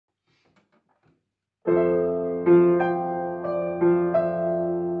Hello,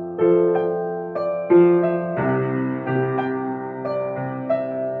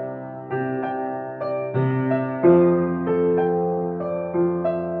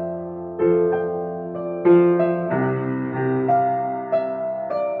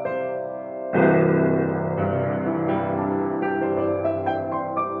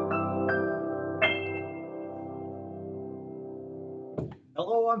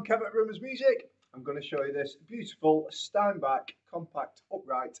 I'm Kevin at Rumours Music. I'm going to show you this beautiful Steinbach compact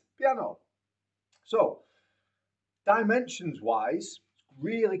upright piano. So, dimensions wise,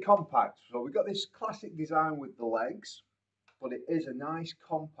 really compact. So we've got this classic design with the legs, but it is a nice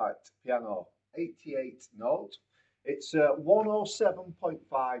compact piano. 88 note. It's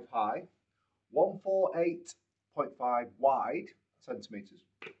 107.5 high, 148.5 wide centimeters,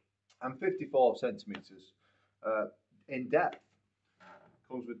 and 54 centimeters in depth.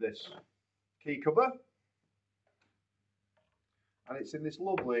 Comes with this key cover, and it's in this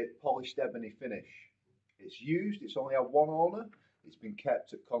lovely polished ebony finish. It's used, it's only had one owner, it's been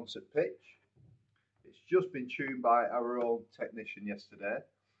kept at concert pitch. It's just been tuned by our own technician yesterday.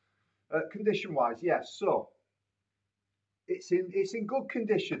 Condition wise, yes, so it's in good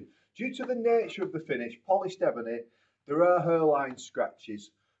condition. Due to the nature of the finish, polished ebony, there are hairline scratches.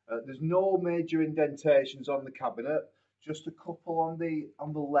 There's no major indentations on the cabinet. Just a couple on the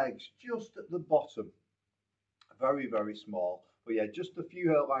legs, just at the bottom. Very, very small. But yeah, just a few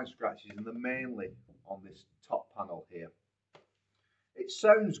hairline scratches, and they're mainly on this top panel here. It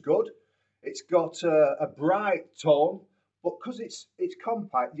sounds good. It's got a bright tone, but because it's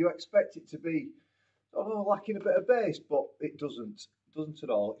compact, you expect it to be, I don't know, lacking a bit of bass, but it doesn't. It doesn't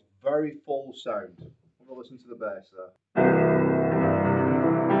at all. It's very full sound. We'll listen to the bass there.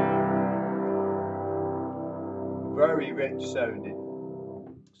 Very rich sounding.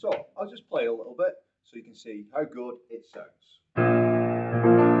 So I'll just play a little bit so you can see how good it sounds.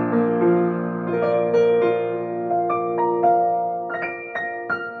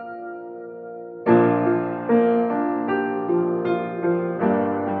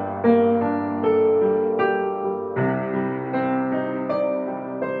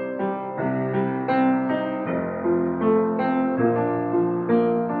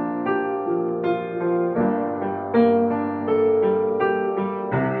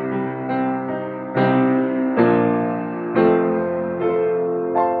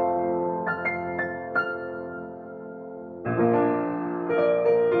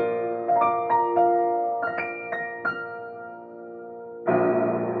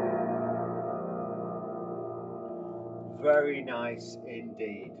 Very nice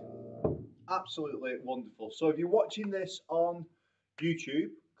indeed. Absolutely wonderful. So if you're watching this on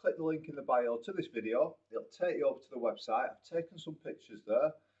YouTube, click the link in the bio to this video. It'll take you over to the website. I've taken some pictures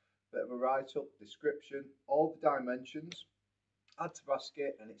there, bit of a write-up, description, all the dimensions, add to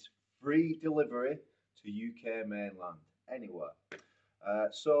basket, and it's free delivery to UK mainland, anywhere.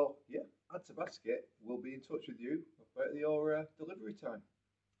 So yeah, add to basket. We'll be in touch with you about your delivery time.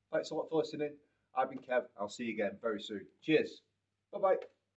 Thanks a lot for listening. I've been Kev. I'll see you again very soon. Cheers. Bye-bye.